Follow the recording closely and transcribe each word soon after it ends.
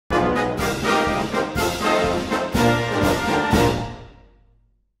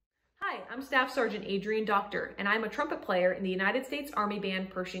I'm Staff Sergeant Adrienne Doctor, and I'm a trumpet player in the United States Army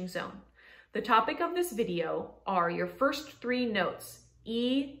Band Pershing Zone. The topic of this video are your first three notes,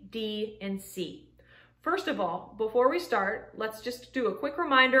 E, D, and C. First of all, before we start, let's just do a quick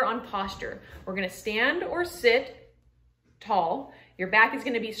reminder on posture. We're gonna stand or sit tall. Your back is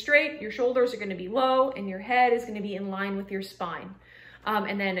gonna be straight, your shoulders are gonna be low, and your head is gonna be in line with your spine.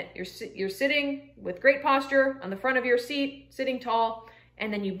 And then you're sitting with great posture on the front of your seat, sitting tall,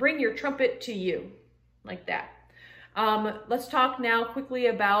 and then you bring your trumpet to you, like that. Let's talk now quickly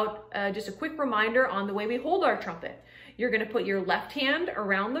about just a quick reminder on the way we hold our trumpet. You're gonna put your left hand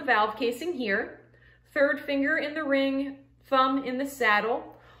around the valve casing here, third finger in the ring, thumb in the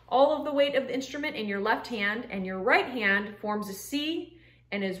saddle, all of the weight of the instrument in your left hand, and your right hand forms a C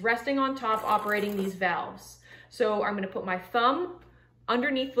and is resting on top operating these valves. So I'm gonna put my thumb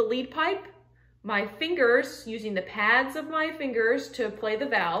underneath the lead pipe, my fingers, using the pads of my fingers to play the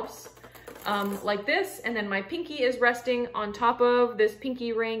valves, like this, and then my pinky is resting on top of this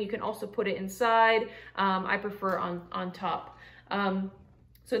pinky ring. You can also put it inside. I prefer on top.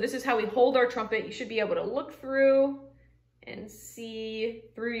 So this is how we hold our trumpet. You should be able to look through and see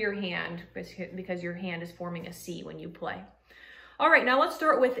through your hand because your hand is forming a C when you play. All right, now let's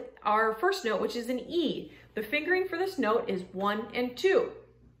start with our first note, which is an E. The fingering for this note is 1 and 2.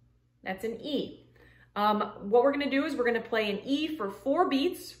 That's an E. What we're gonna do is we're gonna play an E for 4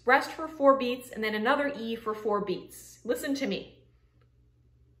 beats, rest for 4 beats, and then another E for 4 beats. Listen to me.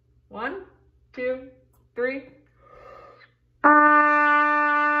 1, 2, 3.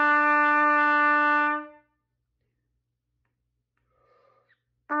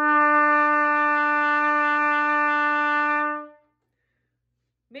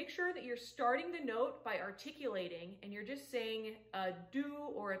 Make sure that you're starting the note by articulating and you're just saying a do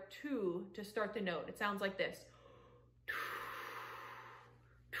or a tu to start the note. It sounds like this.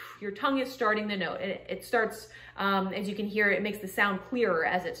 Your tongue is starting the note. It starts, as you can hear, it makes the sound clearer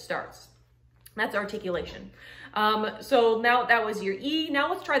as it starts. That's articulation. So now that was your E. Now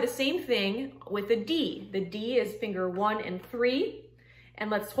let's try the same thing with the D. The D is finger 1 and 3. And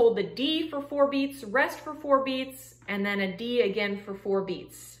let's hold the D for 4 beats, rest for 4 beats, and then a D again for 4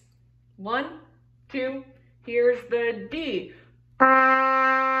 beats. 1, 2, here's the D. All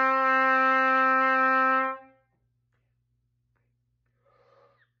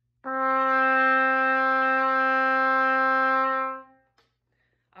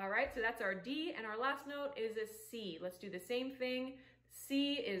right, so that's our D, and our last note is a C. Let's do the same thing.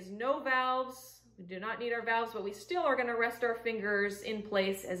 C is no valves. We do not need our valves, but we still are gonna rest our fingers in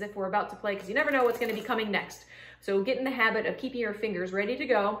place as if we're about to play, because you never know what's gonna be coming next. So get in the habit of keeping your fingers ready to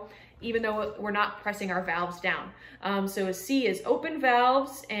go, even though we're not pressing our valves down. So a C is open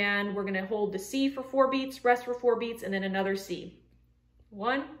valves, and we're gonna hold the C for 4 beats, rest for 4 beats, and then another C.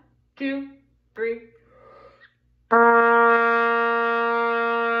 1, 2, 3.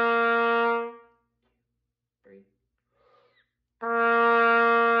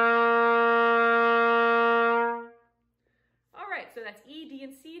 So that's E, D,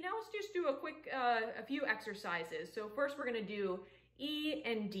 and C. Now let's just do a quick, a few exercises. So first we're gonna do E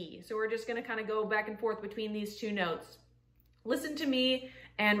and D. So we're just gonna kind of go back and forth between these two notes. Listen to me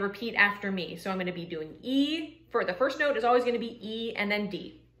and repeat after me. So I'm gonna be doing E. For the first note is always gonna be E and then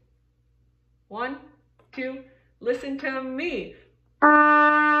D. 1, 2, listen to me.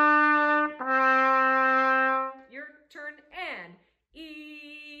 Your turn, and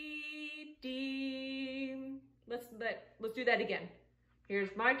E, D. Let's do that again.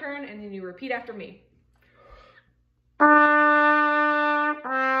 Here's my turn, and then you repeat after me. Your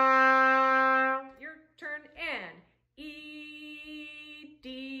turn, and E,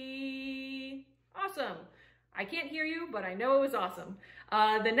 D. Awesome. I can't hear you, but I know it was awesome.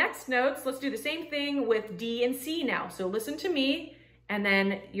 The next notes, let's do the same thing with D and C now. So listen to me, and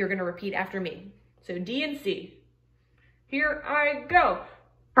then you're gonna repeat after me. So D and C. Here I go.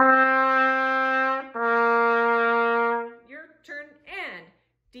 Your turn, and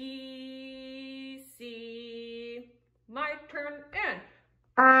D, C. My turn, and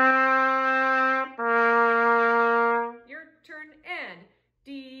your turn, and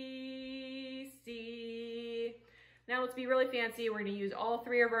D, C. Now let's be really fancy. We're gonna use all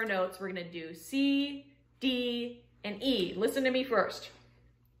 3 of our notes. We're gonna do C, D, and E. Listen to me first.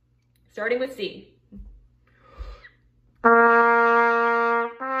 Starting with C.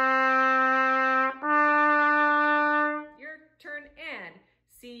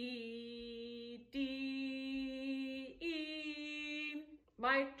 C, D, E.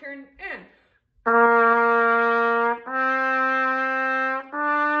 My turn, and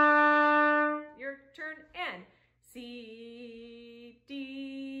your turn, and C,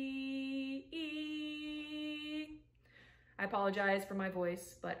 D, I apologize for my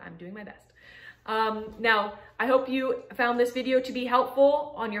voice, but I'm doing my best. Now, I hope you found this video to be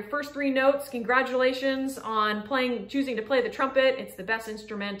helpful on your first 3 notes. Congratulations on choosing to play the trumpet. It's the best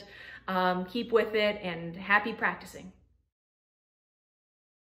instrument. Keep with it and happy practicing.